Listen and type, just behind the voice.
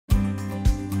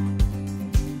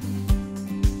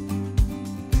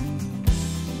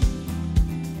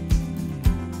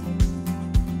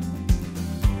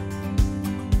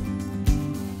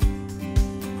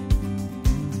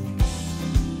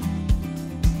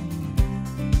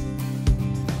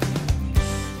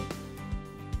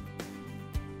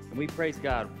we praise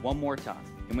God one more time?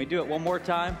 Can we do it one more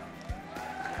time?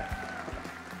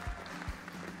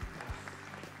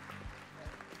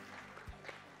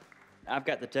 I've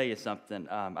got to tell you something.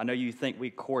 I know you think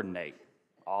we coordinate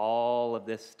all of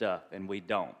this stuff, and we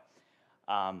don't.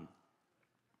 For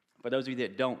those of you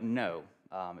that don't know,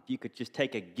 if you could just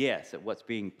take a guess at what's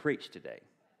being preached today.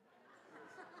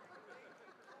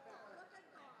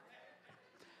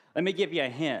 Let me give you a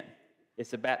hint.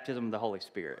 It's the baptism of the Holy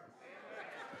Spirit.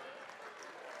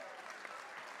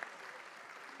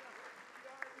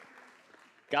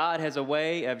 God has a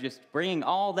way of just bringing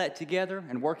all that together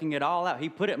and working it all out. He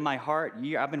put it in my heart.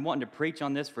 I've been wanting to preach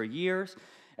on this for years,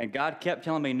 and God kept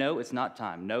telling me, no, it's not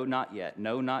time. No, not yet.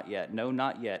 No, not yet. No,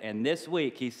 not yet. And this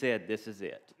week, he said, this is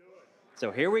it. So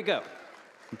here we go.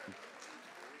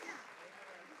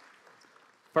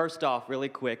 First off, really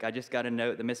quick, I just got a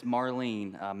note that Miss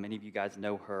Marlene, many of you guys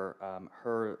know her,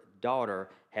 her daughter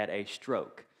had a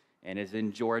stroke and is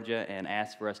in Georgia and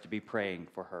asked for us to be praying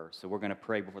for her. So we're going to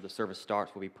pray before the service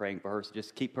starts. We'll be praying for her. So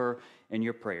just keep her in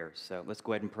your prayers. So let's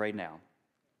go ahead and pray now.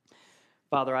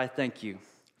 Father, I thank you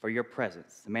for your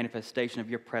presence, the manifestation of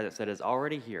your presence that is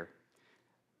already here.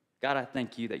 God, I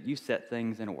thank you that you set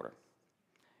things in order.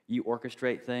 You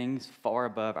orchestrate things far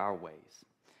above our ways.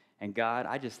 And God,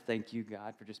 I just thank you,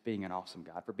 God, for just being an awesome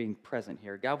God, for being present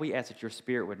here. God, we ask that your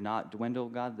spirit would not dwindle,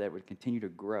 God, that it would continue to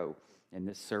grow in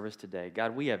this service today.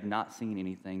 God, we have not seen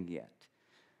anything yet.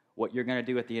 What you're going to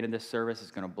do at the end of this service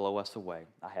is going to blow us away.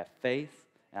 I have faith,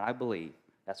 and I believe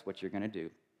that's what you're going to do.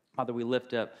 Father, we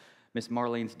lift up Miss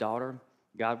Marlene's daughter.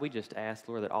 God, we just ask,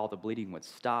 Lord, that all the bleeding would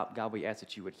stop. God, we ask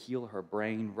that you would heal her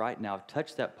brain right now.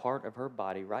 Touch that part of her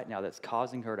body right now that's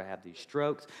causing her to have these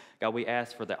strokes. God, we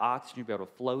ask for the oxygen to be able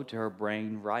to flow to her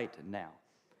brain right now.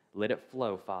 Let it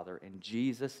flow, Father, in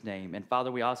Jesus' name. And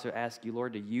Father, we also ask you,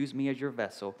 Lord, to use me as your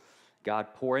vessel. God,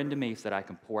 pour into me so that I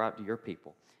can pour out to your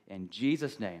people. In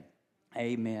Jesus' name,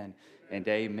 amen and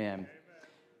amen.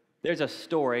 There's a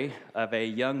story of a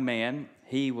young man.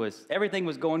 Everything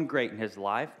was going great in his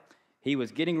life. He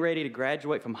was getting ready to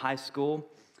graduate from high school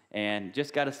and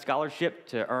just got a scholarship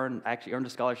to earned a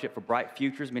scholarship for Bright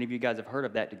Futures. Many of you guys have heard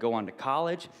of that, to go on to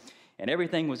college. And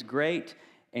everything was great.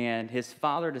 And his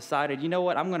father decided, you know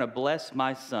what, I'm going to bless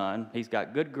my son. He's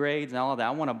got good grades and all of that.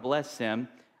 I want to bless him.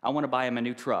 I want to buy him a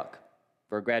new truck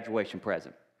for a graduation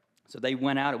present. So they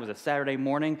went out. It was a Saturday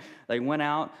morning. They went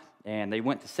out and they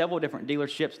went to several different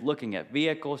dealerships looking at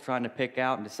vehicles, trying to pick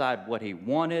out and decide what he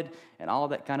wanted and all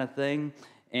that kind of thing.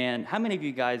 And how many of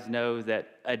you guys know that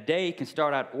a day can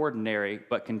start out ordinary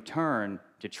but can turn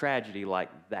to tragedy like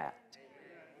that?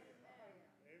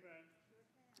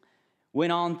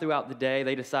 Went on throughout the day.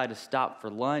 They decided to stop for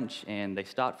lunch, and they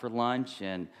stopped for lunch,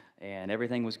 and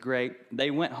everything was great.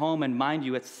 They went home, and mind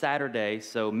you, it's Saturday,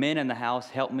 so men in the house,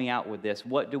 help me out with this.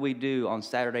 What do we do on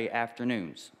Saturday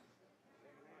afternoons?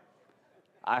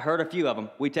 I heard a few of them.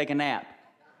 We take a nap.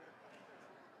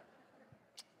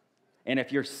 And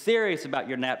if you're serious about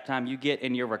your nap time, you get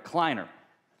in your recliner,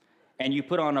 and you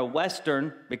put on a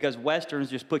Western, because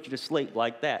Westerns just put you to sleep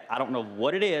like that. I don't know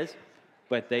what it is,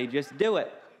 but they just do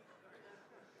it.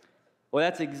 Well,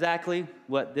 that's exactly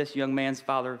what this young man's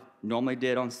father normally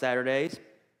did on Saturdays.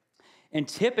 And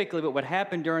typically what would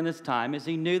happen during this time is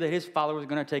he knew that his father was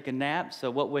going to take a nap, so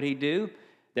what would he do?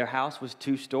 Their house was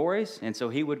 2 stories, and so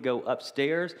he would go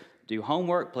upstairs, do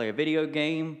homework, play a video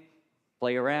game,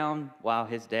 play around while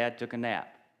his dad took a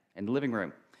nap in the living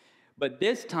room. But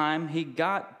this time he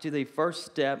got to the first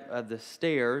step of the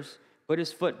stairs, put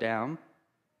his foot down,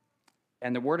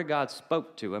 and the Word of God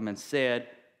spoke to him and said,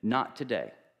 "Not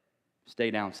today. Stay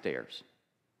downstairs."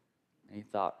 And he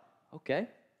thought, okay.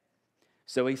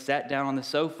 So he sat down on the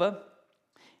sofa,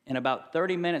 and about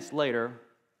 30 minutes later,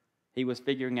 he was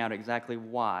figuring out exactly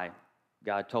why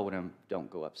God told him, don't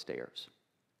go upstairs.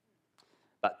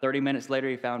 About 30 minutes later,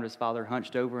 he found his father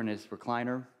hunched over in his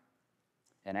recliner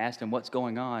and asked him, what's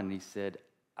going on? And he said,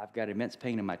 I've got immense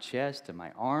pain in my chest and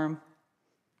my arm.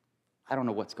 I don't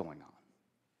know what's going on.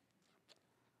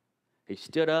 He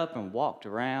stood up and walked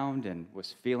around and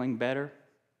was feeling better,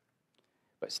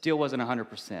 but still wasn't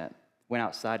 100%. Went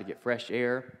outside to get fresh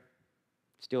air.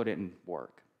 Still didn't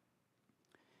work.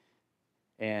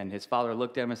 And his father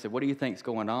looked at him and said, what do you think's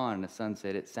going on? And the son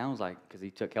said, it sounds like, because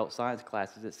he took health science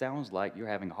classes, it sounds like you're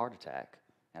having a heart attack,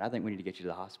 and I think we need to get you to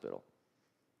the hospital.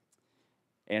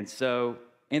 And so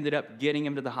ended up getting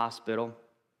him to the hospital,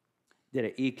 did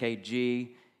an EKG,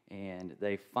 and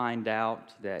they find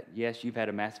out that, yes, you've had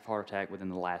a massive heart attack within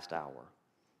the last hour.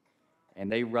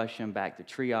 And they rush him back to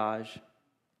triage.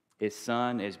 His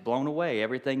son is blown away.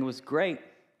 Everything was great.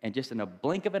 And just in a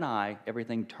blink of an eye,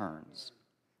 everything turns.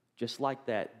 Just like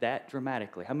that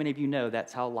dramatically. How many of you know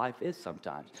that's how life is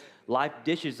sometimes? Life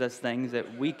dishes us things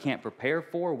that we can't prepare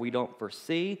for, we don't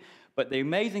foresee. But the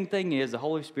amazing thing is the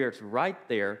Holy Spirit's right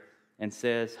there and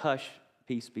says, hush,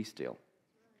 peace, be still.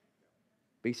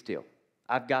 Be still.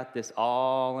 I've got this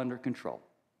all under control.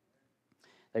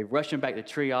 They rush him back to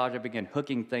triage. They begin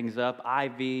hooking things up,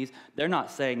 IVs. They're not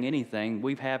saying anything.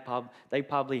 They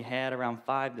probably had around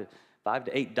 5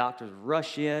 to 8 doctors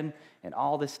rush in, and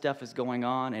all this stuff is going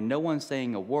on, and no one's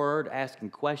saying a word, asking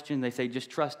questions. They say, just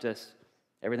trust us.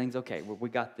 Everything's okay. We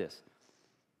got this.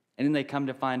 And then they come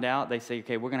to find out, they say,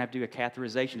 okay, we're going to have to do a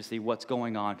catheterization to see what's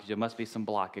going on because there must be some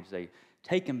blockage. They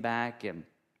take him back, and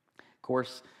of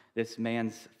course, this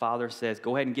man's father says,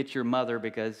 go ahead and get your mother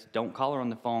because don't call her on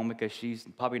the phone because she's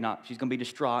going to be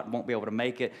distraught and won't be able to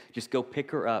make it. Just go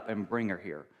pick her up and bring her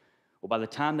here. Well, by the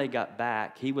time they got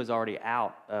back, he was already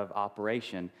out of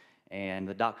operation, and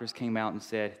the doctors came out and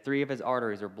said 3 of his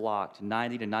arteries are blocked,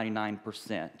 90 to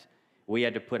 99%. We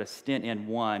had to put a stent in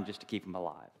 1 just to keep him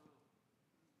alive.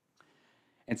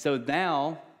 And so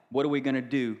now, what are we going to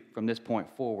do from this point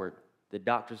forward? The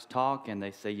doctors talk, and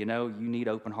they say, you need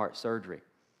open heart surgery.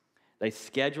 They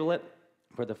schedule it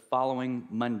for the following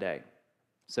Monday.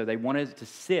 So they wanted to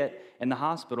sit in the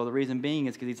hospital. The reason being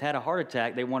is because he's had a heart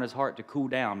attack. They want his heart to cool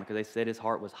down because they said his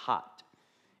heart was hot.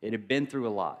 It had been through a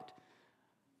lot.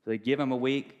 So they give him a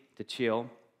week to chill.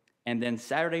 And then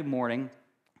Saturday morning,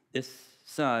 this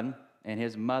son and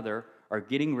his mother are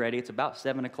getting ready. It's about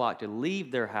 7 o'clock to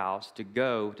leave their house to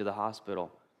go to the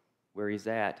hospital where he's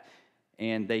at.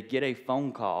 And they get a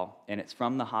phone call, and it's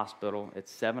from the hospital.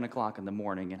 It's 7 o'clock in the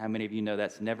morning. And how many of you know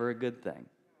that's never a good thing?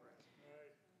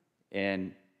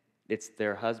 And it's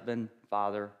their husband,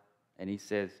 father, and he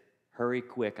says, hurry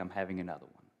quick, I'm having another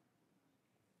one.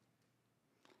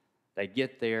 They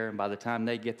get there, and by the time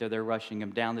they get there, they're rushing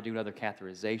him down to do another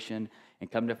catheterization, and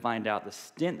come to find out the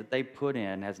stent that they put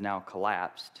in has now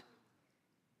collapsed,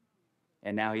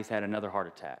 and now he's had another heart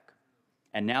attack.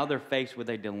 And now they're faced with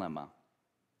a dilemma.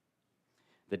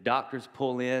 The doctors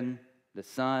pull in the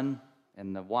son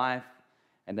and the wife,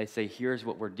 and they say, here's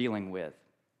what we're dealing with.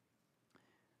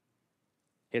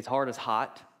 His heart is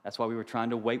hot. That's why we were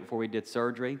trying to wait before we did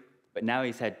surgery. But now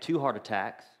he's had 2 heart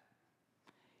attacks.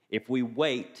 If we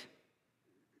wait,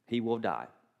 he will die.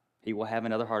 He will have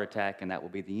another heart attack, and that will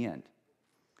be the end.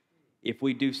 If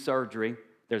we do surgery,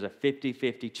 there's a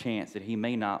 50-50 chance that he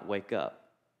may not wake up.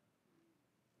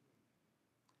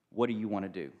 What do you want to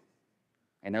do?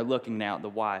 And they're looking now at the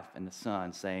wife and the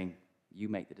son saying, you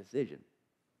make the decision.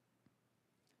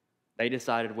 They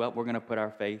decided, well, we're going to put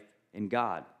our faith in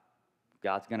God.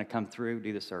 God's going to come through,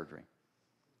 do the surgery.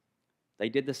 They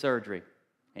did the surgery,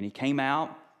 and he came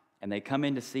out, and they come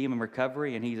in to see him in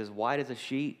recovery, and he's as white as a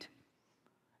sheet.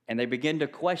 And they begin to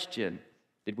question,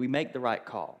 did we make the right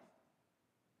call?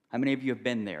 How many of you have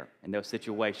been there in those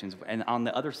situations? And on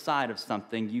the other side of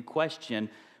something, you question,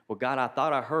 well, God, I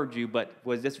thought I heard you, but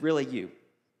was this really you?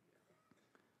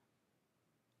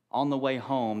 On the way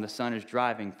home, the son is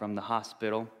driving from the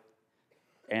hospital,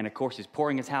 and of course, he's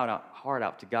pouring his heart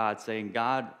out to God, saying,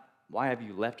 God, why have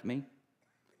you left me?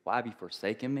 Why have you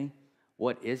forsaken me?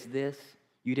 What is this?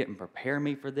 You didn't prepare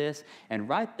me for this. And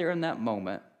right there in that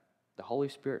moment, the Holy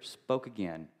Spirit spoke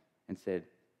again and said,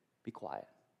 be quiet,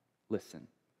 listen.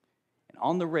 And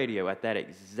on the radio at that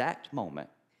exact moment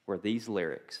were these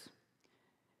lyrics.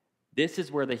 This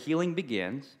is where the healing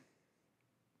begins.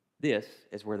 This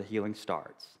is where the healing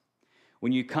starts.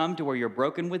 When you come to where you're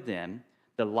broken within,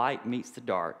 the light meets the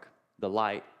dark, the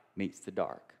light meets the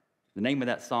dark. The name of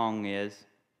that song is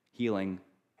Healing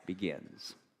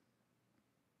Begins.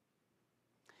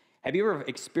 Have you ever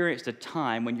experienced a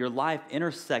time when your life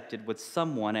intersected with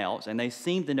someone else and they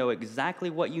seemed to know exactly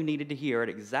what you needed to hear at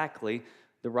exactly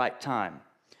the right time?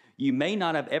 You may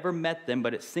not have ever met them,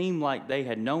 but it seemed like they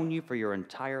had known you for your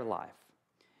entire life.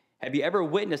 Have you ever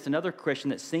witnessed another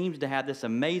Christian that seems to have this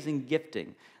amazing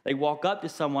gifting? They walk up to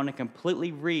someone and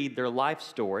completely read their life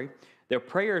story. Their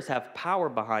prayers have power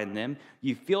behind them.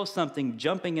 You feel something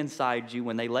jumping inside you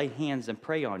when they lay hands and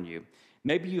pray on you.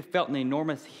 Maybe you felt an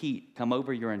enormous heat come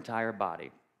over your entire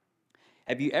body.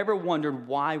 Have you ever wondered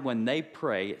why when they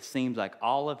pray, it seems like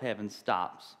all of heaven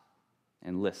stops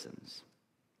and listens?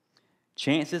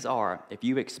 Chances are, if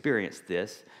you experienced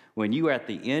this, when you are at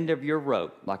the end of your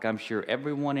rope, like I'm sure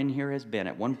everyone in here has been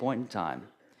at one point in time,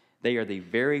 they are the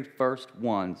very first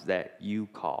ones that you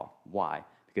call. Why?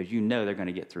 Because you know they're going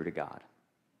to get through to God.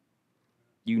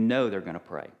 You know they're going to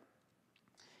pray.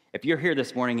 If you're here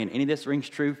this morning and any of this rings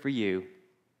true for you,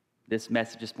 this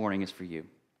message this morning is for you.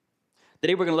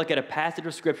 Today we're going to look at a passage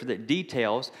of Scripture that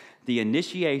details the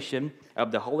initiation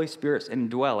of the Holy Spirit's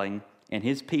indwelling and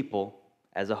his people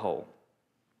as a whole.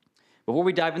 Before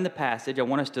we dive in the passage, I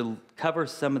want us to cover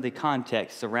some of the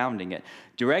context surrounding it.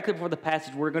 Directly before the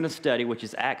passage we're going to study, which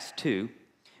is Acts 2,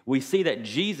 we see that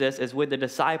Jesus is with the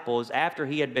disciples after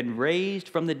he had been raised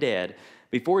from the dead.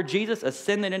 Before Jesus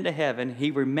ascended into heaven,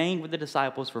 he remained with the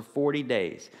disciples for 40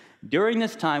 days. During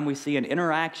this time, we see an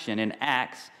interaction in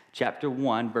Acts chapter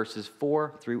 1, verses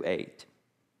 4 through 8.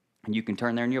 And you can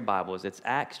turn there in your Bibles. It's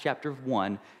Acts chapter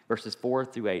 1, verses 4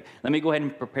 through 8. Let me go ahead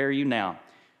and prepare you now.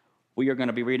 We are going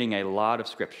to be reading a lot of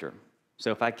Scripture.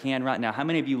 So if I can right now, how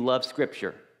many of you love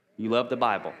Scripture? You love the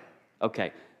Bible?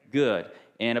 Okay, good.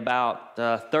 In about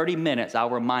 30 minutes, I'll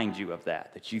remind you of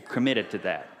that you committed to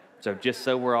that. So just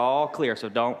so we're all clear, so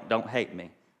don't hate me,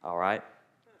 all right?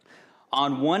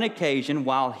 On one occasion,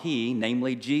 while he,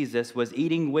 namely Jesus, was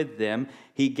eating with them,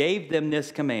 he gave them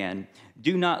this command: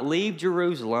 "Do not leave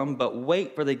Jerusalem, but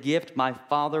wait for the gift my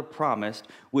Father promised,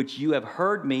 which you have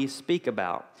heard me speak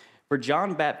about. For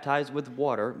John baptized with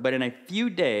water, but in a few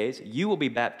days you will be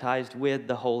baptized with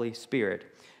the Holy Spirit."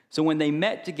 So when they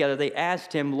met together, they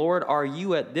asked him, "Lord, are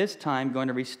you at this time going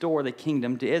to restore the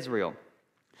kingdom to Israel?"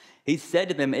 He said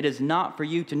to them, "It is not for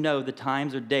you to know the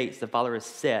times or dates the Father has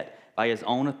set by his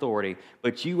own authority,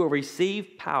 but you will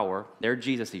receive power." There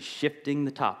Jesus, he's shifting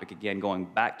the topic again, going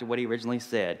back to what he originally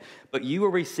said. "But you will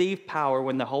receive power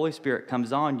when the Holy Spirit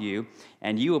comes on you,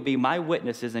 and you will be my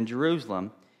witnesses in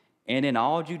Jerusalem and in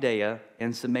all Judea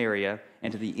and Samaria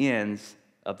and to the ends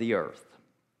of the earth."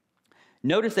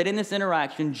 Notice that in this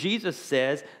interaction, Jesus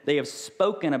says they have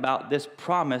spoken about this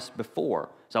promise before.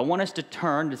 So I want us to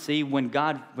turn to see when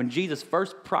Jesus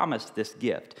first promised this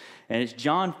gift. And it's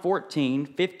John 14,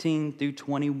 15 through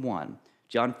 21.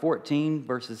 John 14,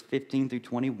 verses 15 through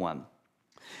 21.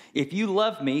 "If you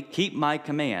love me, keep my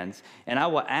commands, and I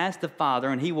will ask the Father,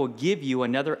 and he will give you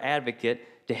another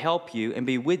advocate to help you and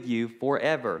be with you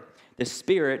forever, the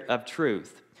Spirit of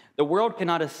truth. The world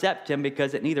cannot accept him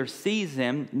because it neither sees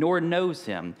him nor knows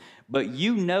him, but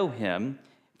you know him,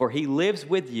 for he lives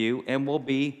with you and will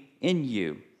be in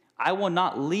you. I will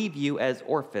not leave you as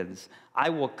orphans. I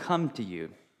will come to you.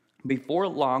 Before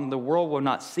long, the world will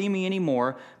not see me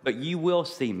anymore, but you will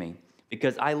see me.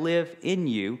 Because I live in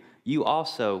you, you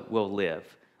also will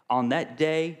live. On that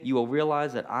day, you will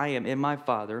realize that I am in my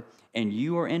Father, and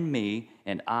you are in me,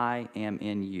 and I am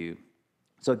in you."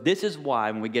 So this is why,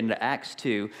 when we get into Acts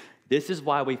 2, this is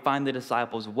why we find the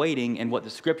disciples waiting in what the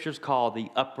Scriptures call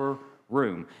the upper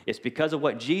room. It's because of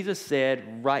what Jesus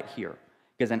said right here.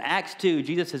 Because in Acts 2,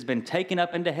 Jesus has been taken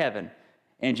up into heaven,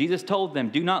 and Jesus told them,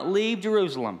 "Do not leave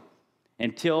Jerusalem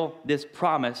until this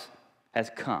promise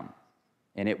has come,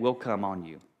 and it will come on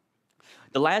you."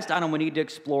 The last item we need to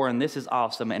explore, and this is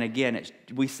awesome, and again,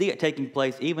 we see it taking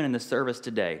place even in the service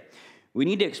today. We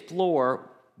need to explore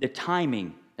the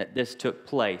timing that this took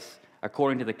place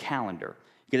according to the calendar.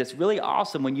 Because it's really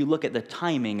awesome when you look at the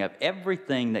timing of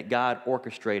everything that God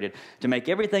orchestrated to make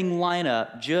everything line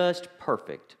up just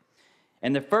perfect.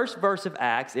 In the first verse of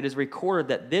Acts, it is recorded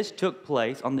that this took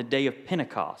place on the day of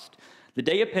Pentecost. The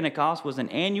day of Pentecost was an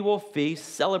annual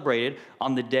feast celebrated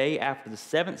on the day after the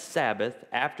seventh Sabbath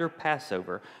after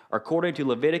Passover, according to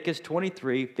Leviticus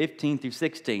 23, 15 through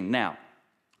 16. Now,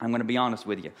 I'm going to be honest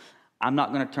with you. I'm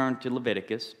not going to turn to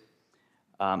Leviticus.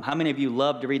 How many of you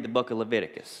love to read the book of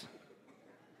Leviticus?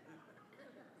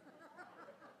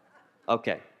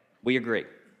 Okay, we agree.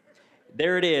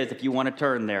 There it is. If you want to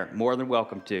turn there, more than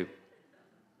welcome to.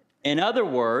 In other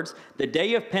words, the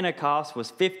day of Pentecost was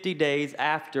 50 days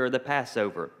after the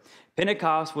Passover.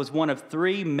 Pentecost was one of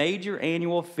three major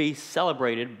annual feasts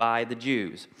celebrated by the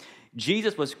Jews.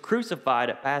 Jesus was crucified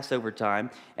at Passover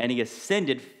time, and he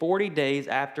ascended 40 days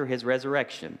after his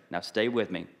resurrection. Now stay with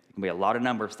me. There'll be a lot of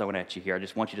numbers thrown at you here. I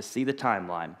just want you to see the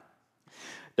timeline.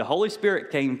 The Holy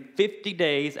Spirit came 50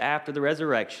 days after the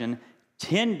resurrection,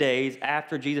 10 days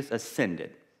after Jesus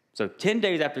ascended. So 10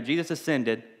 days after Jesus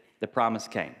ascended, the promise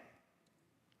came.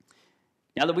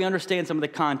 Now that we understand some of the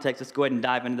context, let's go ahead and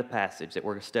dive into the passage that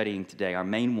we're studying today, our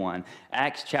main one,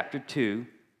 Acts chapter 2,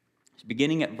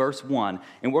 beginning at verse 1.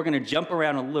 And we're going to jump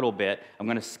around a little bit. I'm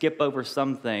going to skip over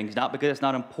some things, not because it's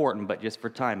not important, but just for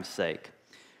time's sake.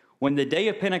 When the day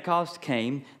of Pentecost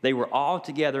came, they were all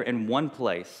together in one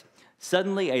place.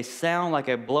 Suddenly a sound like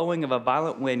a blowing of a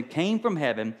violent wind came from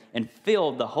heaven and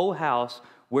filled the whole house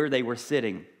where they were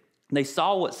sitting. They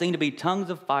saw what seemed to be tongues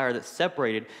of fire that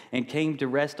separated and came to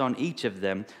rest on each of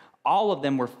them. All of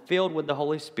them were filled with the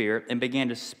Holy Spirit and began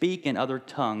to speak in other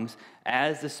tongues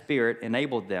as the Spirit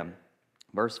enabled them.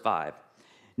 Verse 5.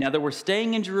 Now there were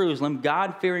staying in Jerusalem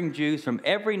God-fearing Jews from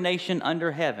every nation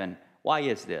under heaven. Why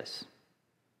is this?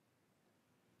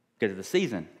 Because of the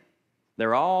season.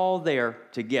 They're all there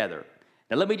together.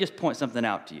 Now, let me just point something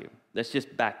out to you. Let's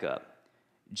just back up.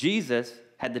 Jesus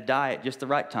had to die at just the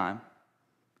right time.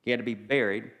 He had to be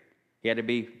buried. He had to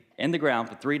be in the ground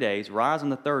for 3 days, rise on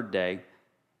the third day,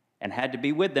 and had to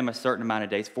be with them a certain amount of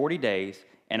days, 40 days,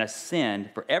 and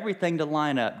ascend for everything to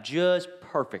line up just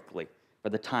perfectly for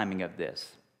the timing of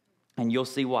this. And you'll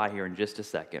see why here in just a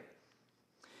second.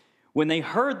 When they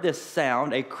heard this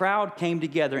sound, a crowd came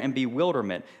together in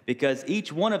bewilderment because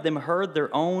each one of them heard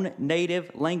their own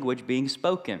native language being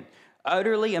spoken.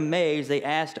 Utterly amazed, they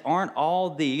asked, "Aren't all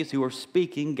these who are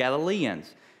speaking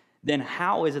Galileans? Then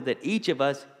how is it that each of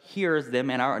us hears them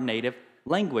in our native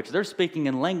language?" They're speaking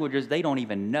in languages they don't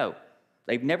even know.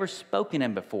 They've never spoken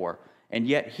in before. And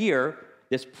yet here,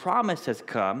 this promise has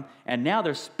come, and now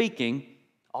they're speaking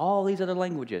all these other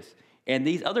languages. And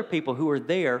these other people who are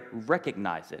there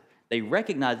recognize it. They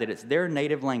recognize that it's their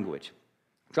native language.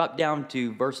 Drop down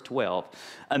to verse 12.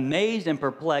 Amazed and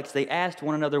perplexed, they asked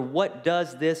one another, "What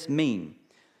does this mean?"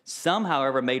 Some,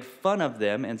 however, made fun of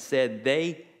them and said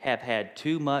they have had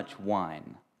too much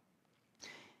wine.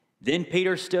 Then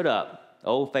Peter stood up.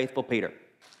 Oh, faithful Peter.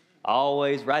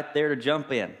 Always right there to jump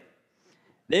in.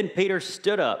 Then Peter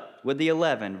stood up with the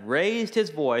 11, raised his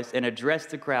voice, and addressed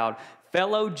the crowd.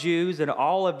 "Fellow Jews and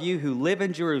all of you who live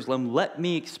in Jerusalem, let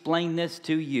me explain this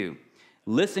to you.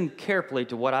 Listen carefully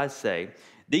to what I say.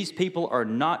 These people are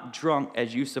not drunk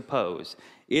as you suppose.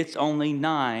 It's only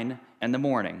 9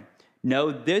 a.m.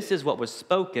 No, this is what was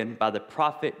spoken by the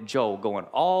prophet Joel, going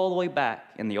all the way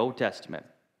back in the Old Testament.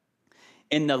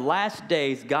 In the last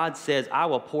days, God says, I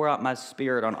will pour out my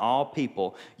spirit on all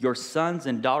people. Your sons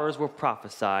and daughters will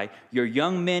prophesy. Your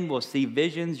young men will see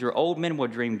visions. Your old men will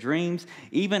dream dreams.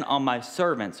 Even on my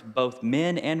servants, both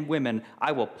men and women,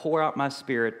 I will pour out my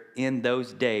spirit in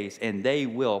those days, and they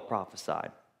will prophesy.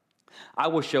 I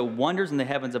will show wonders in the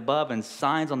heavens above and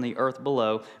signs on the earth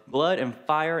below, blood and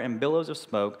fire and billows of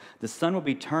smoke. The sun will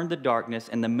be turned to darkness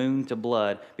and the moon to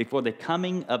blood before the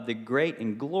coming of the great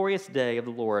and glorious day of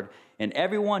the Lord. And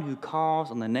everyone who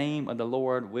calls on the name of the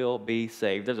Lord will be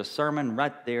saved. There's a sermon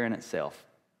right there in itself.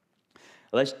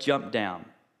 Let's jump down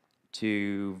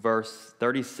to verse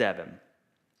 37.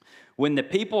 When the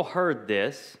people heard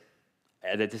this,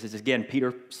 this is again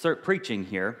Peter preaching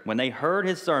here. When they heard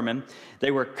his sermon, they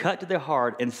were cut to the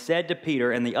heart and said to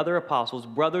Peter and the other apostles,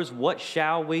 "Brothers, what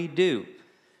shall we do?"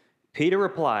 Peter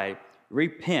replied,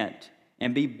 "Repent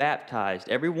and be baptized,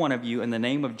 every one of you, in the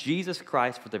name of Jesus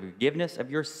Christ for the forgiveness of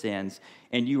your sins,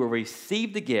 and you will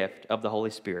receive the gift of the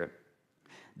Holy Spirit.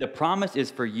 The promise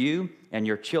is for you and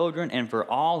your children and for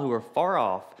all who are far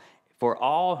off, for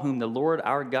all whom the Lord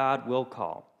our God will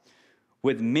call."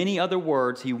 With many other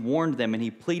words, he warned them and he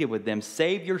pleaded with them,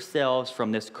 "Save yourselves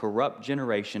from this corrupt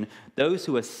generation." Those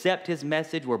who accept his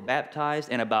message were baptized,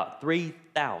 and about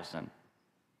 3,000,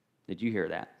 did you hear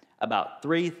that? About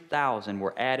 3,000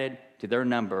 were added to their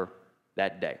number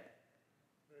that day.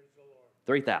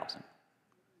 3,000.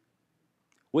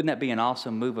 Wouldn't that be an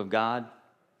awesome move of God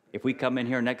if we come in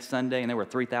here next Sunday and there were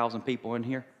 3,000 people in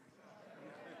here?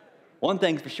 One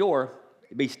thing's for sure,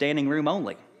 it'd be standing room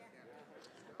only.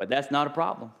 But that's not a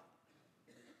problem.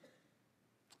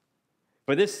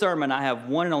 For this sermon, I have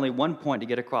one and only one point to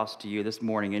get across to you this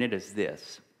morning, and it is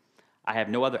this. I have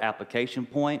no other application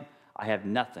point. I have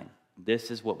nothing. This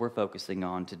is what we're focusing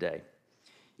on today.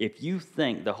 If you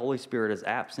think the Holy Spirit is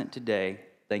absent today,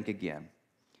 think again.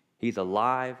 He's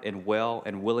alive and well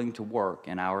and willing to work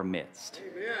in our midst.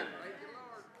 Amen. Thank you,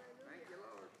 Lord. Thank you,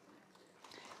 Lord.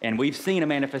 And we've seen a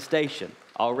manifestation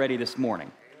already this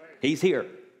morning. He's here.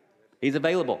 He's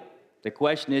available. The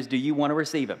question is, do you want to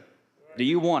receive him? Do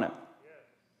you want him?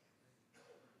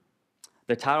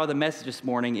 The title of the message this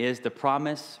morning is "The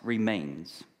Promise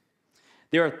Remains."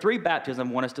 There are 3 baptisms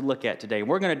I want us to look at today.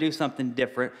 We're going to do something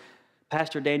different.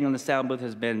 Pastor Daniel in the sound booth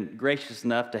has been gracious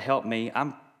enough to help me.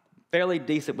 I'm fairly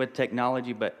decent with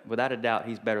technology, but without a doubt,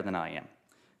 he's better than I am.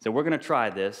 So we're going to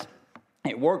try this.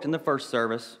 It worked in the first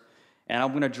service, and I'm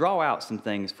going to draw out some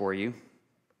things for you.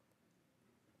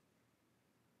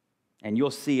 And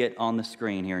you'll see it on the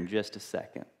screen here in just a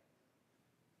second.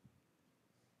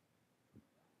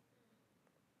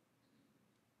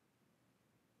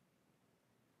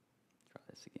 Try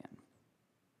this again.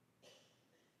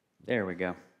 There we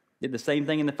go. Did the same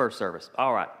thing in the first service.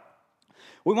 All right.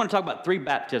 We want to talk about 3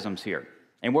 baptisms here.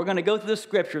 And we're going to go through the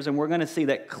scriptures and we're going to see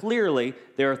that clearly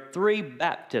there are 3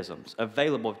 baptisms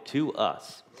available to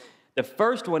us. The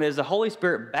first one is the Holy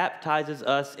Spirit baptizes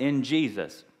us in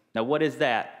Jesus. Now, what is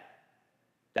that?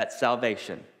 That's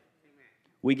salvation.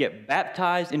 We get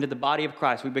baptized into the body of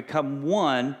Christ. We become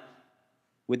one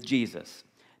with Jesus.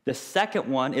 The second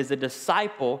one is the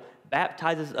disciple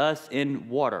baptizes us in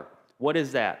water. What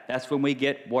is that? That's when we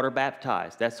get water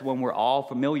baptized. That's when we're all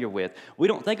familiar with. We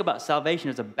don't think about salvation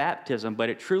as a baptism, but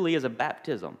it truly is a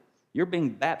baptism. You're being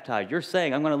baptized. You're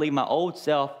saying, I'm going to leave my old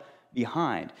self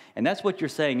behind. And that's what you're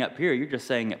saying up here. You're just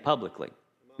saying it publicly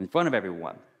in front of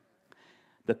everyone.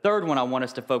 The third one I want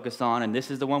us to focus on, and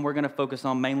this is the one we're going to focus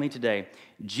on mainly today,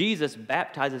 Jesus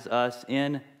baptizes us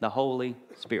in the Holy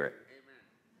Spirit.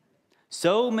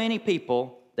 So many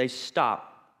people, they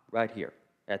stop right here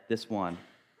at this one,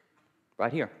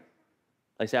 right here.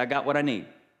 They say, I got what I need.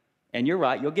 And you're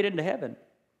right, you'll get into heaven.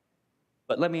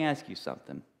 But let me ask you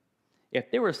something.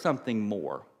 If there was something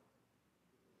more,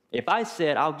 if I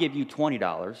said, I'll give you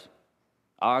 $20,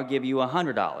 I'll give you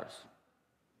 $100,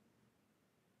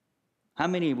 how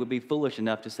many would be foolish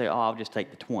enough to say, oh, I'll just take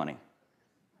the 20?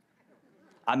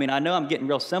 I mean, I know I'm getting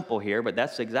real simple here, but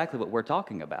that's exactly what we're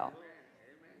talking about.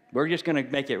 We're just going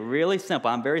to make it really simple.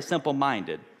 I'm very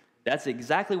simple-minded. That's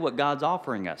exactly what God's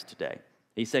offering us today.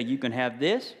 He's saying you can have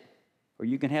this or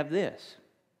you can have this.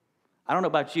 I don't know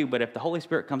about you, but if the Holy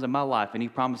Spirit comes in my life and he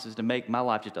promises to make my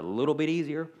life just a little bit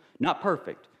easier, not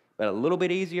perfect, but a little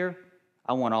bit easier,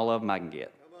 I want all of them I can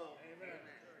get.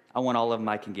 I want all of them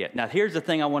I can get. Now, here's the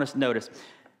thing I want us to notice.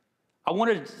 I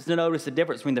wanted us to notice the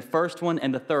difference between the first one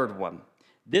and the third one.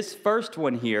 This first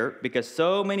one here, because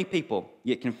so many people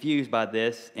get confused by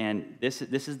this, and this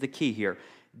is the key here.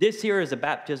 This here is a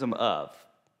baptism of.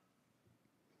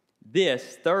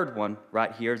 This third one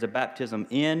right here is a baptism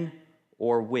in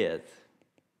or with.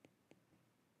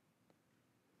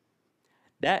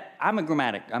 I'm a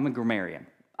grammarian.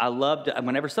 I love to,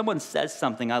 whenever someone says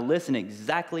something, I listen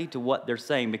exactly to what they're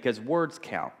saying because words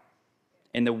count.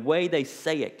 And the way they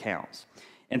say it counts.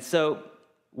 And so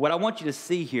what I want you to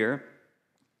see here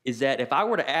is that if I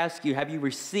were to ask you, have you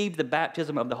received the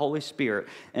baptism of the Holy Spirit?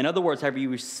 In other words, have you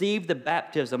received the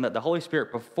baptism that the Holy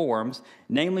Spirit performs,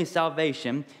 namely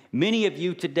salvation? Many of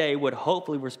you today would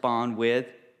hopefully respond with,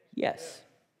 yes,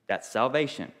 that's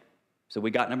salvation. So we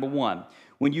got number one.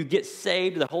 When you get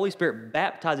saved, the Holy Spirit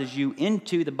baptizes you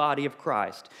into the body of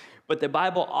Christ. But the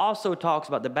Bible also talks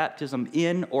about the baptism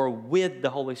in or with the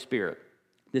Holy Spirit.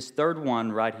 This third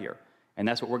one right here. And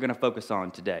that's what we're going to focus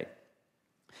on today.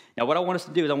 Now, what I want us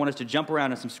to do is I want us to jump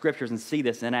around in some scriptures and see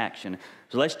this in action.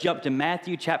 So let's jump to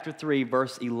Matthew chapter 3,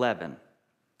 verse 11.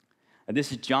 And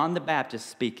this is John the Baptist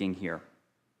speaking here.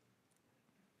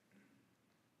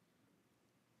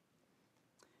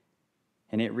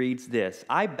 And it reads this,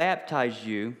 I baptize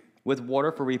you with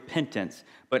water for repentance,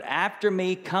 but after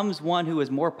me comes one who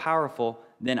is more powerful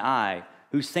than I,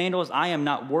 whose sandals I am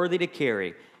not worthy to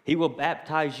carry. He will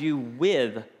baptize you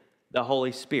with the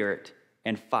Holy Spirit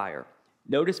and fire.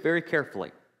 Notice very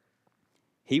carefully.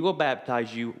 He will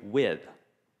baptize you with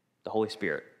the Holy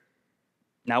Spirit.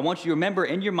 Now, I want you to remember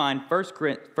in your mind 1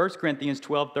 Corinthians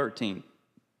 12:13.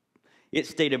 It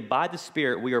stated, by the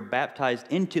Spirit we are baptized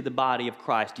into the body of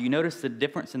Christ. Do you notice the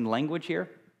difference in language here?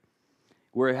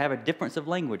 We have a difference of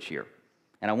language here.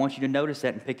 And I want you to notice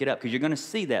that and pick it up because you're going to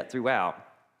see that throughout.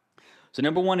 So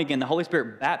number one, again, the Holy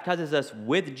Spirit baptizes us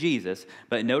with Jesus.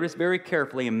 But notice very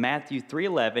carefully in Matthew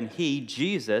 3:11, he,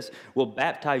 Jesus, will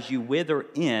baptize you with or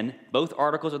in. Both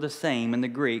articles are the same in the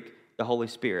Greek, the Holy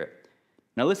Spirit.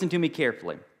 Now listen to me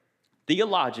carefully.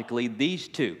 Theologically, these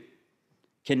two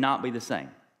cannot be the same.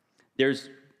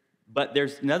 But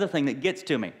there's another thing that gets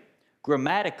to me.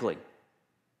 Grammatically,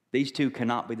 these two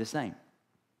cannot be the same.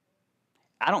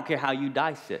 I don't care how you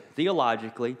dice it,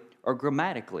 theologically or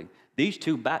grammatically. These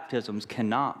two baptisms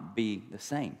cannot be the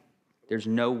same. There's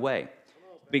no way.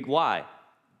 Big why?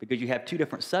 Because you have two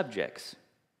different subjects.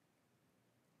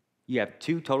 You have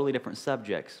two totally different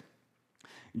subjects.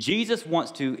 Jesus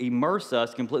wants to immerse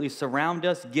us, completely surround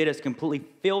us, get us completely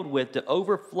filled with, to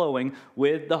overflowing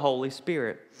with the Holy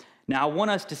Spirit. Now, I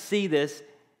want us to see this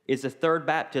is the third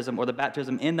baptism, or the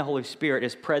baptism in the Holy Spirit,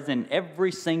 is present in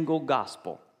every single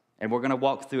gospel. And we're going to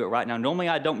walk through it right now. Normally,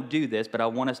 I don't do this, but I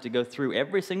want us to go through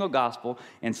every single gospel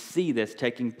and see this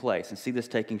taking place and see this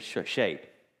taking shape.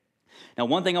 Now,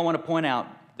 one thing I want to point out,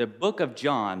 the book of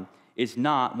John is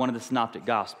not one of the synoptic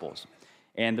gospels.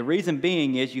 And the reason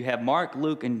being is you have Mark,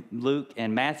 Luke,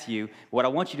 and Matthew. What I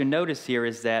want you to notice here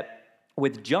is that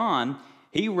with John,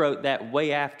 he wrote that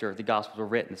way after the Gospels were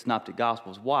written, the Synoptic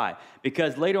Gospels. Why?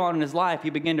 Because later on in his life, he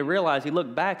began to realize, he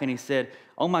looked back and he said,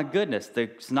 oh my goodness,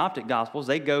 the Synoptic Gospels,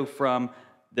 they go from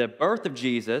the birth of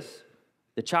Jesus,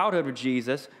 the childhood of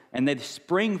Jesus, and they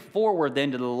spring forward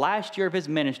then to the last year of his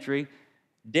ministry,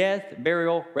 death,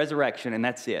 burial, resurrection, and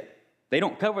that's it. They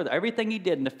don't cover everything he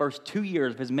did in the first 2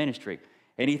 years of his ministry.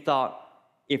 And he thought,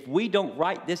 if we don't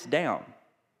write this down,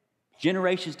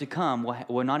 Generations to come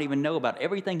will not even know about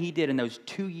everything he did in those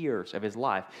 2 years of his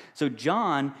life. So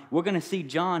John, we're going to see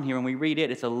John here when we read it.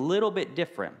 It's a little bit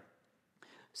different.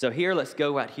 So here, let's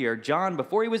go out here. John,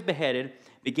 before he was beheaded,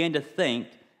 began to think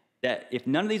that if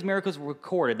none of these miracles were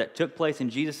recorded that took place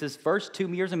in Jesus' first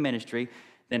 2 years of ministry,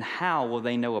 then how will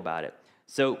they know about it?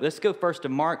 So let's go first to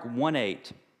Mark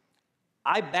 1:8.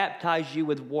 I baptize you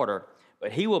with water,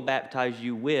 but he will baptize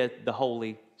you with the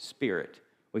Holy Spirit.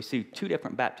 We see 2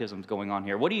 different baptisms going on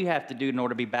here. What do you have to do in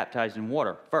order to be baptized in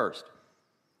water? First,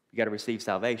 you got to receive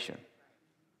salvation.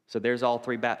 So there's all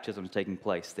 3 baptisms taking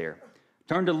place there.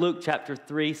 Turn to Luke chapter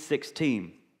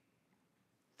 3:16.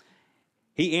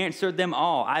 He answered them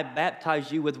all, I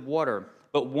baptize you with water,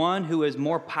 but one who is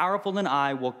more powerful than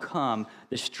I will come,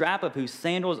 the strap of whose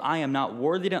sandals I am not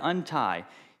worthy to untie.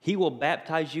 He will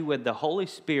baptize you with the Holy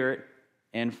Spirit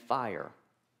and fire.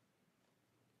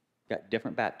 Got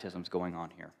different baptisms going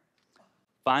on here.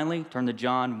 Finally, turn to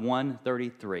John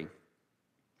 1:33.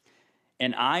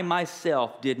 And I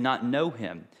myself did not know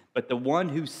him, but the one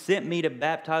who sent me to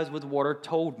baptize with water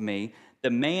told me, the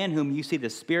man whom you see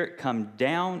the Spirit come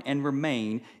down and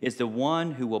remain is the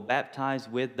one who will baptize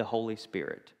with the Holy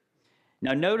Spirit.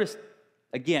 Now notice,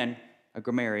 again, a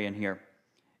grammarian here.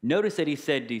 Notice that he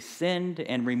said descend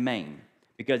and remain,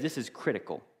 because this is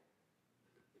critical.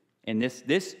 And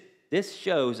this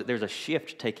shows that there's a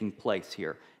shift taking place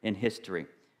here in history,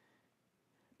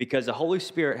 because the Holy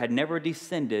Spirit had never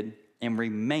descended and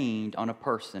remained on a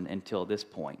person until this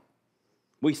point.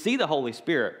 We see the Holy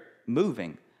Spirit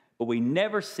moving, but we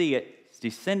never see it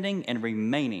descending and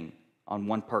remaining on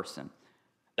one person.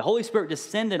 The Holy Spirit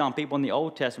descended on people in the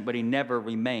Old Testament, but he never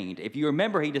remained. If you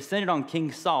remember, he descended on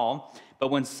King Saul, but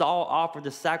when Saul offered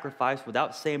the sacrifice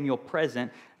without Samuel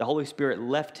present, the Holy Spirit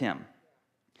left him.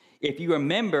 If you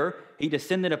remember, he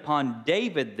descended upon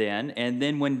David then, and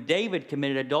then when David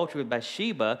committed adultery with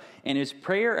Bathsheba, in his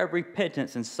prayer of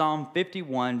repentance in Psalm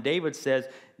 51, David says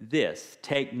this,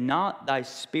 take not thy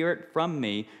spirit from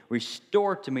me,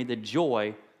 restore to me the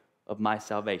joy of my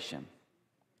salvation.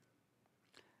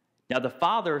 Now the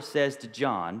Father says to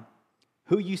John,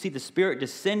 who you see the Spirit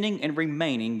descending and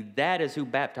remaining, that is who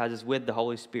baptizes with the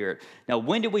Holy Spirit. Now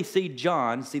when did we see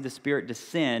John see the Spirit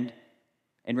descend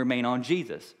and remain on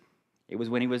Jesus? It was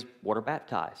when he was water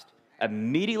baptized.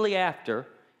 Immediately after,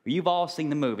 you've all seen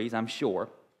the movies, I'm sure,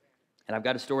 and I've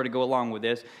got a story to go along with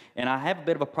this, and I have a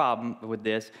bit of a problem with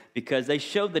this because they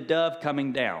showed the dove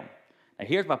coming down. Now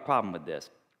here's my problem with this.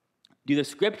 Do the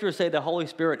scriptures say the Holy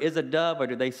Spirit is a dove, or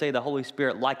do they say the Holy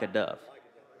Spirit like a dove?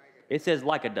 It says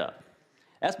like a dove.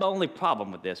 That's my only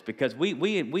problem with this, because we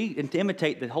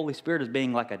imitate the Holy Spirit as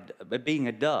being like being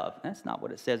a dove. That's not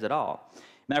what it says at all.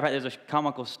 Matter of fact, there's a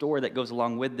comical story that goes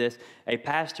along with this. A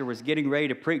pastor was getting ready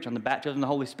to preach on the baptism of the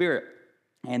Holy Spirit,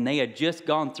 and they had just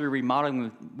gone through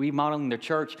remodeling their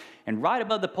church, and right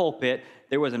above the pulpit,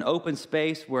 there was an open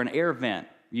space where an air vent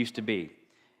used to be.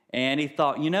 And he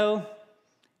thought, you know,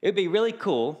 it'd be really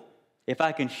cool if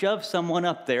I can shove someone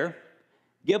up there,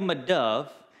 give them a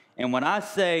dove, and when I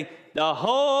say, the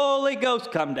Holy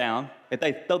Ghost come down, if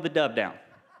they throw the dove down.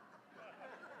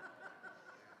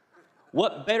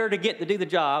 What better to get to do the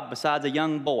job besides a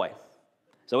young boy?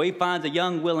 So he finds a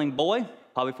young, willing boy,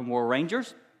 probably from Royal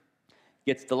Rangers,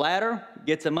 gets the ladder,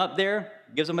 gets him up there,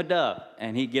 gives him a dove,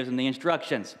 and he gives him the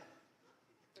instructions.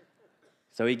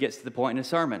 So he gets to the point in the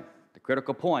sermon, the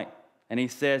critical point, and he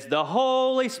says, the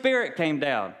Holy Spirit came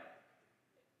down.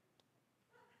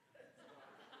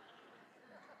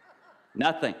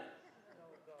 Nothing.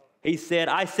 He said,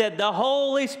 I said, the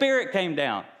Holy Spirit came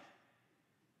down.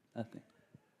 Nothing.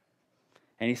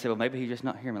 And he said, well, maybe he's just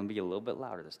not hearing me. Let me be a little bit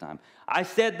louder this time. I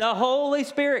said, the Holy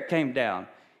Spirit came down.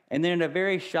 And then in a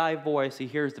very shy voice, he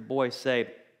hears the boy say,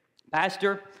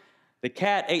 Pastor, the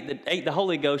cat ate the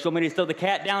Holy Ghost. You want me to throw the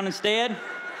cat down instead?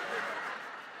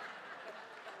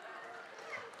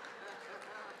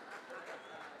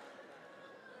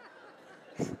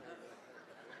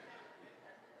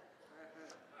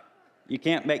 You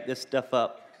can't make this stuff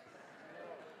up.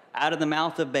 Out of the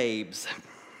mouth of babes.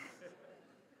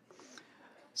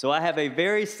 So I have a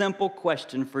very simple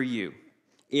question for you.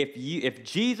 If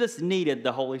Jesus needed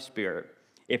the Holy Spirit,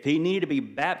 if he needed to be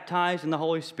baptized in the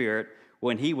Holy Spirit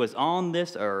when he was on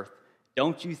this earth,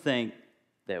 don't you think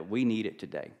that we need it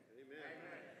today? Amen.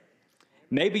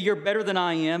 Maybe you're better than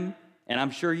I am, and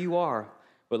I'm sure you are.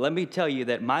 But let me tell you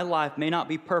that my life may not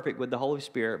be perfect with the Holy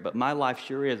Spirit, but my life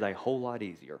sure is a whole lot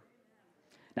easier.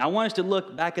 Now I want us to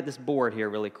look back at this board here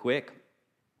really quick.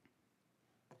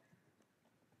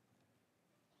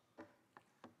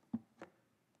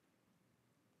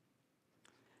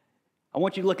 I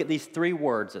want you to look at these 3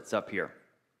 words that's up here.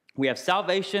 We have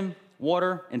salvation,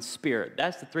 water, and spirit.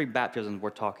 That's the three baptisms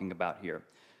we're talking about here.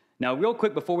 Now, real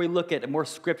quick, before we look at more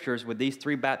scriptures with these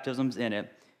three baptisms in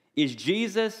it, is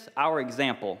Jesus our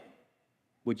example?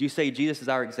 Would you say Jesus is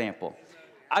our example?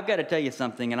 I've got to tell you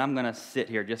something, and I'm going to sit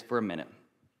here just for a minute.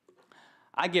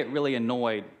 I get really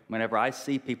annoyed whenever I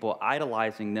see people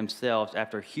idolizing themselves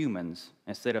after humans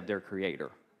instead of their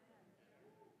creator.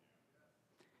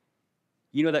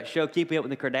 You know that show, Keeping Up with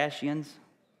the Kardashians?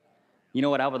 You know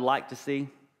what I would like to see?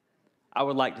 I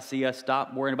would like to see us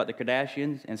stop worrying about the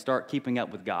Kardashians and start keeping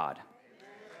up with God.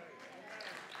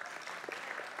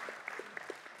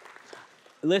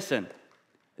 Listen,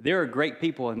 there are great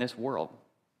people in this world.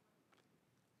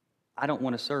 I don't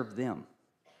want to serve them.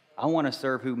 I want to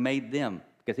serve who made them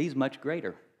because he's much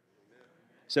greater.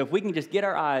 So if we can just get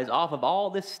our eyes off of all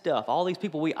this stuff, all these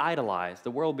people we idolize,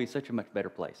 the world will be such a much better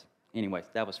place. Anyways,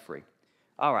 that was free.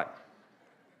 All right.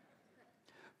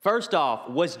 First off,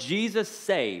 was Jesus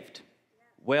saved?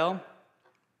 Well,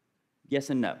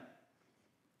 yes and no.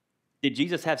 Did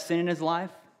Jesus have sin in his life?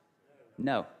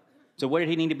 No. So what did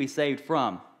he need to be saved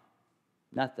from?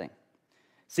 Nothing.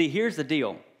 See, here's the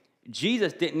deal.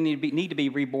 Jesus didn't need to be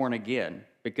reborn again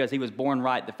because he was born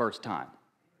right the first time.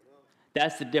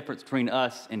 That's the difference between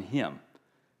us and him.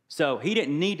 So he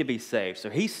didn't need to be saved. So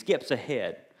he skips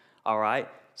ahead. All right?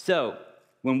 So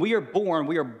when we are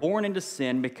born into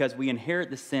sin because we inherit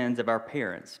the sins of our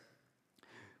parents.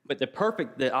 But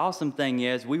the awesome thing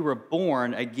is we were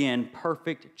born again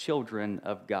perfect children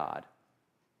of God.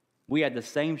 We had the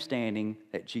same standing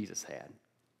that Jesus had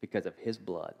because of his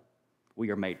blood. We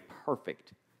are made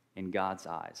perfect in God's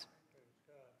eyes.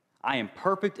 I am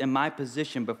perfect in my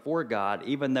position before God,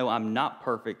 even though I'm not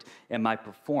perfect in my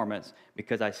performance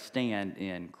because I stand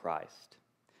in Christ.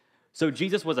 So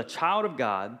Jesus was a child of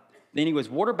God, then he was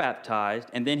water baptized,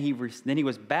 and then he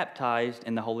was baptized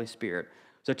in the Holy Spirit.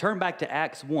 So turn back to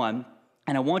Acts 1,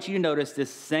 and I want you to notice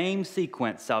this same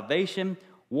sequence: salvation,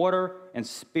 water, and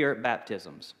spirit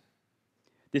baptisms.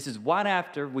 This is right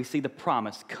after we see the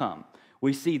promise come.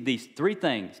 We see these three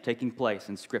things taking place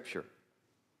in Scripture.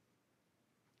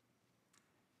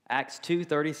 Acts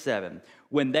 2:37.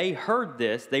 When they heard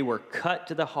this, they were cut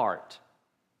to the heart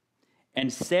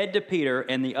and said to Peter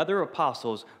and the other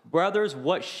apostles, "Brothers,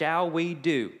 what shall we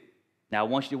do?" Now I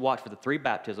want you to watch for the three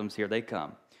baptisms. Here they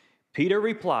come. Peter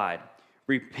replied,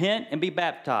 "Repent and be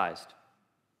baptized,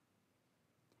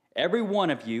 every one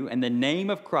of you, in the name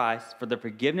of Christ for the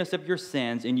forgiveness of your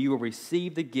sins, and you will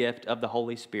receive the gift of the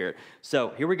Holy Spirit."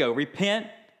 So here we go. Repent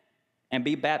and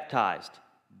be baptized.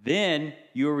 Then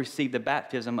you will receive the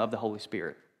baptism of the Holy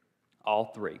Spirit. All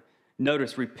three.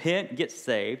 Notice, repent, get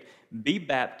saved, be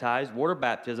baptized, water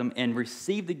baptism, and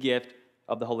receive the gift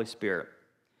of the Holy Spirit.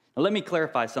 Now let me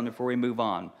clarify something before we move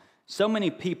on. So many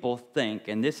people think,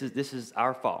 and this is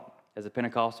our fault as a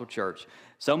Pentecostal church,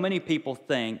 so many people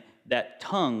think that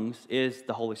tongues is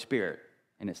the Holy Spirit,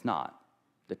 and it's not.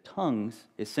 The tongues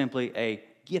is simply a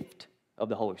gift of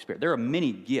the Holy Spirit. There are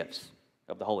many gifts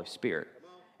of the Holy Spirit,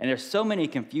 and there's so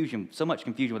much confusion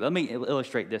with it. Let me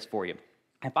illustrate this for you.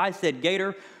 If I said,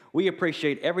 "Gator, we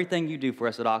appreciate everything you do for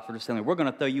us at Oxford Assembly. We're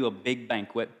going to throw you a big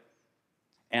banquet,"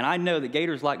 and I know that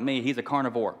Gator's like me, he's a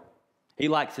carnivore. He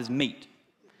likes his meat.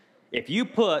 If you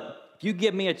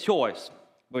give me a choice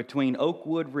between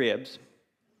Oakwood ribs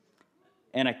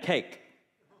and a cake,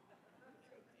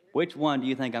 which one do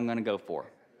you think I'm going to go for?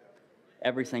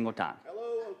 Every single time.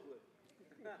 Hello,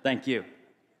 Oakwood. Thank you.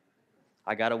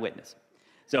 I got a witness.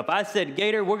 So if I said,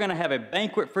 "Gator, we're going to have a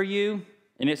banquet for you,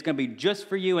 and it's going to be just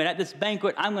for you, and at this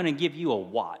banquet, I'm going to give you a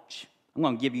watch. I'm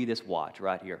going to give you this watch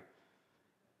right here."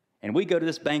 And we go to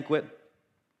this banquet,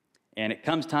 and it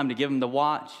comes time to give him the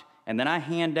watch, and then I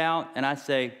hand out, and I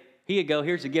say, "Here you go,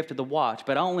 here's the gift of the watch,"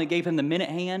 but I only gave him the minute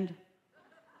hand.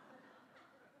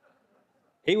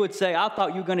 He would say, "I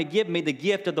thought you were going to give me the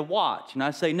gift of the watch." And I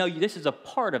say, "No, this is a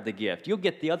part of the gift. You'll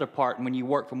get the other part when you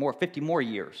work for 50 more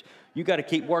years. You got to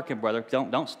keep working, brother.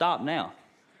 Don't stop now.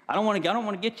 I don't want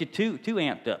to get you too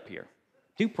amped up here,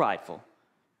 too prideful."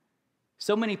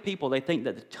 So many people, they think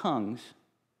that the tongues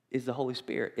is the Holy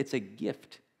Spirit. It's a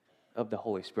gift of the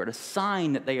Holy Spirit, a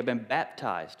sign that they have been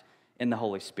baptized in the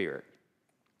Holy Spirit.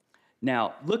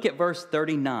 Now, look at verse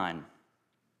 39,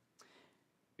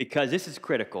 because this is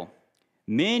critical.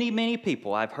 Many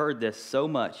people, I've heard this so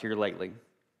much here lately,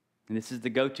 and this is the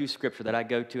go-to scripture that I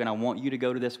go to, and I want you to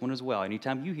go to this one as well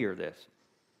anytime you hear this.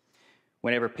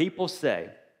 Whenever people say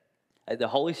that the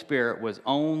Holy Spirit was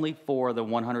only for the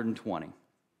 120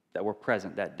 that were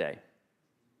present that day,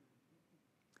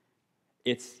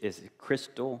 it's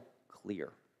crystal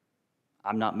clear.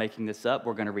 I'm not making this up.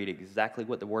 We're going to read exactly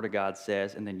what the Word of God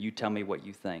says, and then you tell me what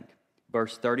you think.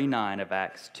 Verse 39 of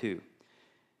Acts 2.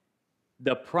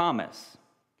 The promise,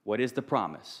 what is the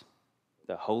promise?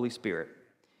 The Holy Spirit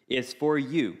is for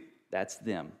you, that's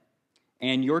them,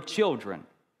 and your children,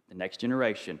 the next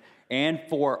generation, and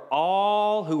for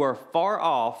all who are far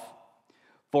off,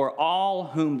 for all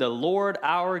whom the Lord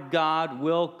our God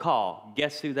will call.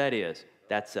 Guess who that is?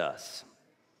 That's us.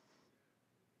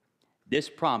 This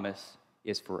promise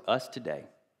is for us today,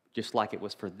 just like it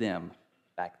was for them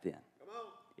back then.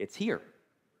 It's here.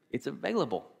 It's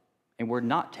available, and we're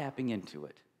not tapping into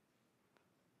it.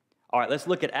 All right, let's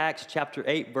look at Acts chapter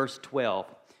 8, verse 12.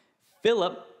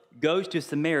 Philip goes to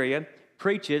Samaria,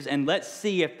 preaches, and let's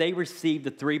see if they receive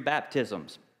the 3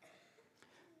 baptisms.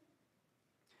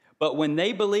 But when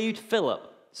they believed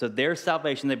Philip, so their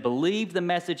salvation, they believed the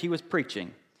message he was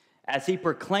preaching, as he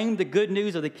proclaimed the good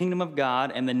news of the kingdom of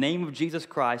God and the name of Jesus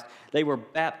Christ, they were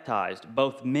baptized,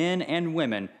 both men and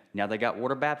women. Now they got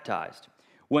water baptized.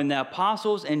 When the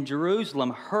apostles in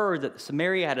Jerusalem heard that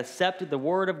Samaria had accepted the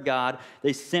word of God,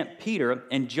 they sent Peter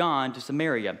and John to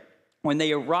Samaria. When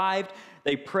they arrived,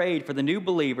 they prayed for the new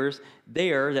believers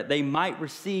there that they might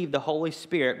receive the Holy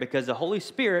Spirit, because the Holy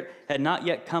Spirit had not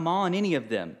yet come on any of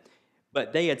them,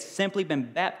 but they had simply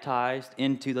been baptized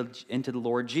into the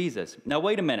Lord Jesus. Now,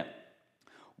 wait a minute.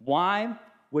 Why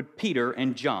would Peter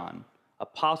and John,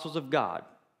 apostles of God,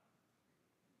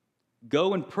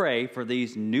 go and pray for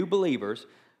these new believers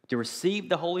to receive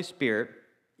the Holy Spirit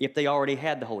if they already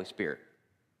had the Holy Spirit?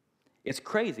 It's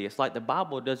crazy. It's like the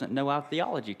Bible doesn't know our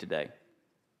theology today.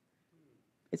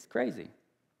 It's crazy.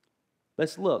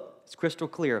 Let's look. It's crystal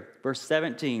clear. Verse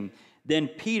 17. Then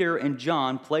Peter and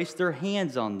John placed their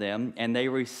hands on them, and they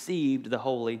received the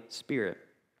Holy Spirit.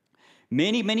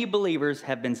 Many, many believers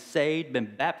have been saved,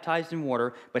 been baptized in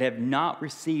water, but have not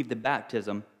received the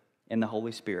baptism in the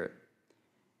Holy Spirit.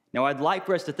 Now, I'd like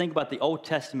for us to think about the Old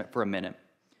Testament for a minute.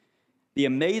 The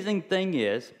amazing thing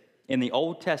is, in the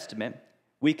Old Testament,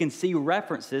 we can see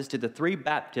references to the 3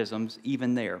 baptisms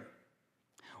even there.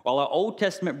 While our Old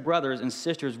Testament brothers and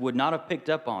sisters would not have picked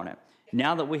up on it,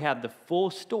 now that we have the full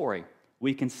story,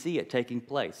 we can see it taking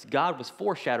place. God was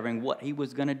foreshadowing what he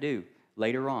was going to do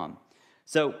later on.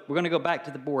 So we're going to go back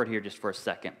to the board here just for a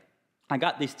second. I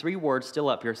got these 3 words still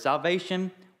up here: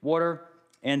 salvation, water,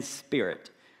 and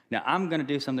spirit. Now, I'm going to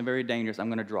do something very dangerous. I'm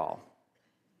going to draw.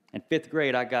 In 5th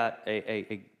grade, I got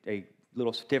a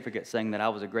little certificate saying that I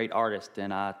was a great artist,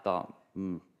 and I thought,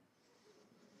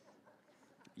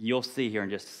 you'll see here in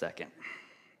just a second.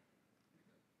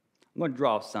 I'm going to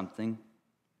draw something.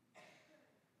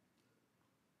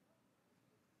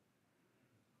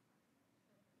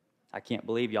 I can't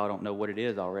believe y'all don't know what it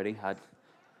is already.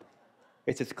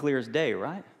 It's as clear as day,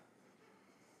 right?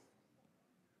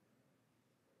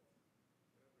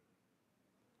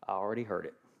 I already heard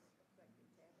it.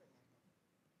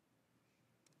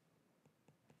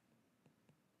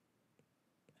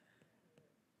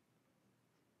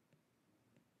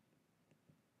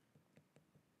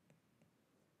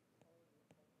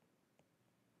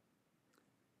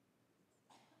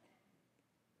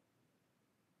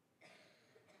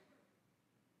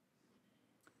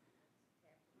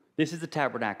 This is the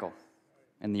tabernacle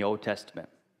in the Old Testament.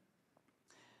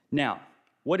 Now,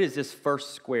 what is this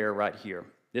first square right here?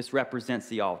 This represents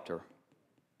the altar.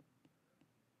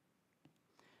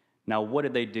 Now, what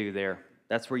did they do there?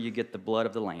 That's where you get the blood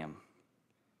of the lamb.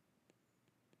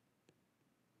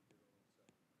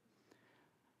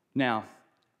 Now,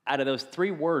 out of those 3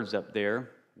 words up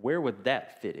there, where would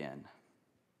that fit in?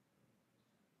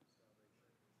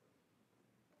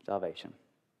 Salvation.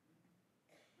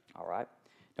 All right.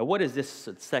 Now, what is this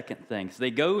second thing? So they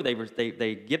go,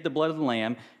 they give the blood of the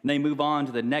lamb, and they move on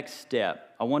to the next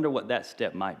step. I wonder what that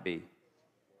step might be.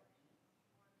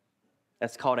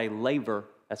 That's called a laver.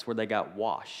 That's where they got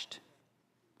washed.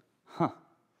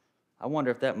 I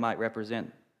wonder if that might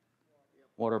represent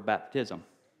water baptism.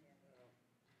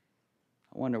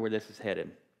 I wonder where this is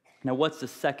headed. Now, what's the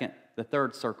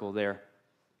 3rd circle there?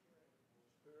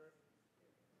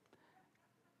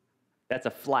 That's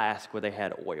a flask where they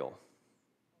had oil.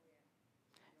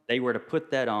 They were to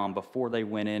put that on before they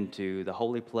went into the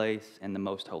holy place and the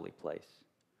most holy place.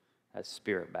 That's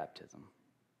spirit baptism.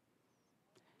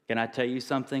 Can I tell you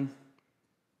something?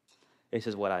 This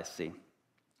is what I see.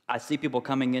 I see people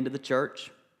coming into the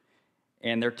church,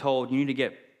 and they're told, you need to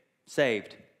get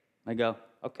saved. They go,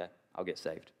 okay, I'll get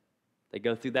saved. They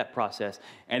go through that process,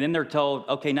 and then they're told,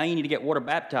 okay, now you need to get water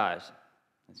baptized.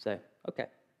 And say, okay,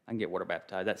 I can get water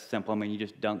baptized. That's simple. I mean, you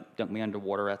just dunk me under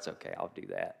water. That's okay. I'll do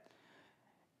that.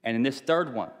 And in this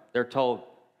 3rd one, they're told,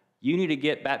 you need to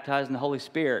get baptized in the Holy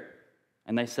Spirit.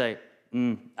 And they say,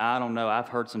 I don't know. I've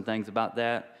heard some things about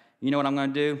that. You know what I'm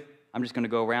going to do? I'm just going to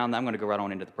go around. I'm going to go right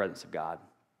on into the presence of God.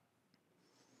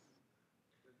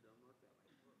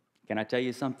 Can I tell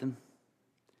you something?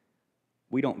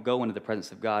 We don't go into the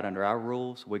presence of God under our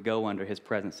rules. We go under his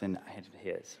presence and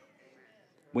his.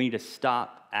 We need to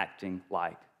stop acting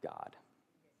like God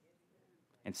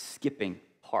and skipping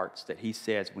parts that he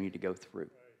says we need to go through.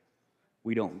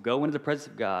 We don't go into the presence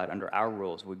of God under our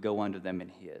rules. We go under them in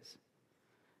his.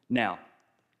 Now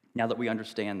that we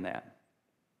understand that,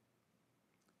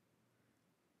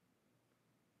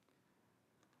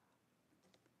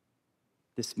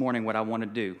 this morning what I want to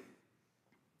do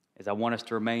is I want us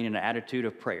to remain in an attitude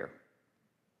of prayer.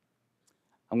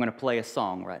 I'm going to play a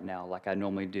song right now like I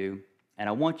normally do, and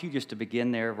I want you just to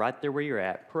begin there, right there where you're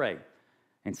at, pray,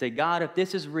 and say, God, if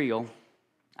this is real,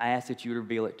 I ask that you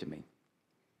reveal it to me.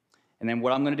 And then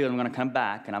what I'm going to do, I'm going to come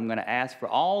back, and I'm going to ask for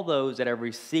all those that have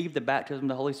received the baptism of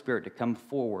the Holy Spirit to come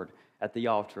forward at the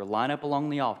altar, line up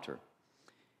along the altar.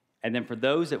 And then for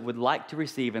those that would like to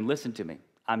receive, and listen to me,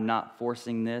 I'm not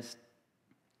forcing this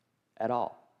at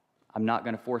all. I'm not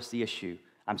going to force the issue.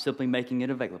 I'm simply making it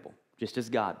available, just as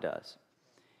God does.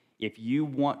 If you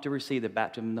want to receive the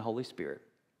baptism of the Holy Spirit,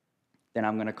 then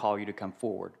I'm going to call you to come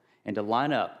forward and to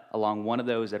line up along one of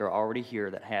those that are already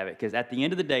here that have it. Because at the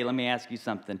end of the day, let me ask you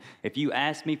something. If you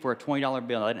ask me for a $20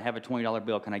 bill, I didn't have a $20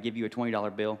 bill, can I give you a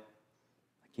 $20 bill?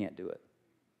 I can't do it.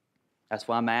 That's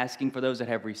why I'm asking for those that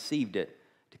have received it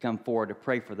to come forward to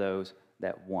pray for those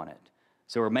that want it.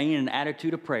 So remain in an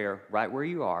attitude of prayer right where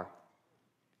you are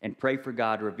and pray for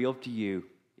God to reveal to you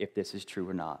if this is true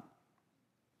or not.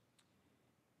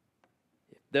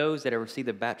 If those that have received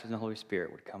the baptism of the Holy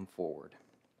Spirit would come forward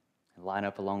and line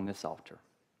up along this altar.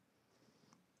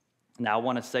 Now, I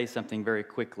want to say something very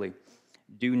quickly.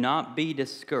 Do not be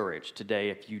discouraged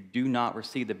today if you do not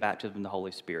receive the baptism of the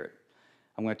Holy Spirit.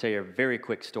 I'm going to tell you a very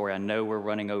quick story. I know we're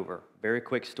running over. Very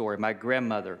quick story. My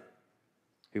grandmother,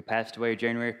 who passed away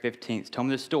January 15th, told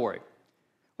me this story.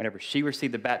 Whenever she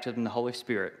received the baptism of the Holy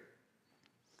Spirit,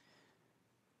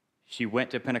 she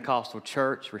went to a Pentecostal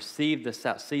church, received the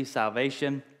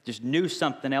salvation, just knew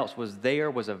something else was there,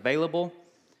 was available,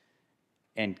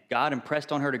 and God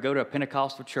impressed on her to go to a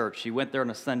Pentecostal church. She went there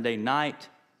on a Sunday night,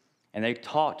 and they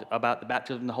talked about the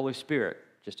baptism of the Holy Spirit,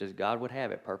 just as God would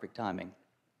have it, perfect timing.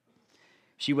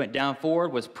 She went down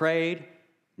forward, was prayed,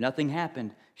 nothing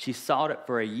happened. She sought it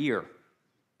for a year.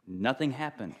 Nothing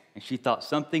happened. And she thought,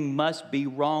 something must be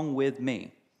wrong with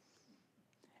me.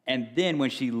 And then when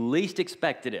she least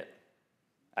expected it,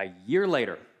 a year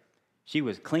later, she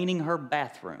was cleaning her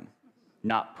bathroom,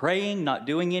 not praying, not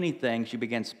doing anything. She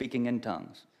began speaking in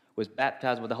tongues, was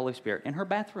baptized with the Holy Spirit in her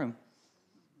bathroom.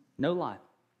 No lie.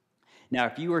 Now,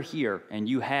 if you are here and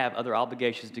you have other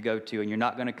obligations to go to and you're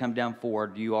not going to come down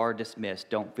forward, you are dismissed.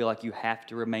 Don't feel like you have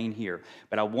to remain here.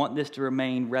 But I want this to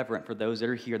remain reverent for those that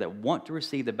are here that want to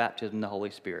receive the baptism of the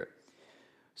Holy Spirit.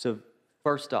 So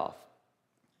first off,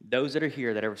 those that are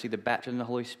here that have received the baptism of the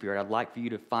Holy Spirit, I'd like for you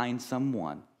to find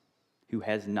someone who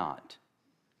has not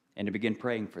and to begin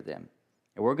praying for them.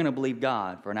 And we're going to believe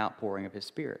God for an outpouring of his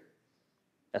Spirit.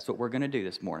 That's what we're going to do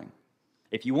this morning.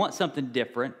 If you want something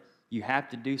different, you have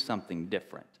to do something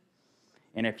different.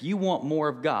 And if you want more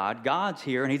of God, God's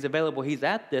here and he's available. He's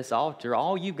at this altar.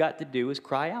 All you've got to do is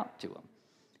cry out to him.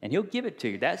 And he'll give it to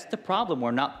you. That's the problem.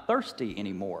 We're not thirsty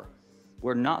anymore.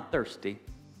 We're not thirsty.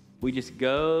 We just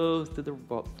go through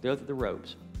the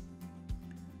robes.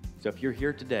 So if you're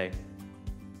here today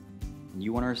and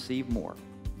you want to receive more,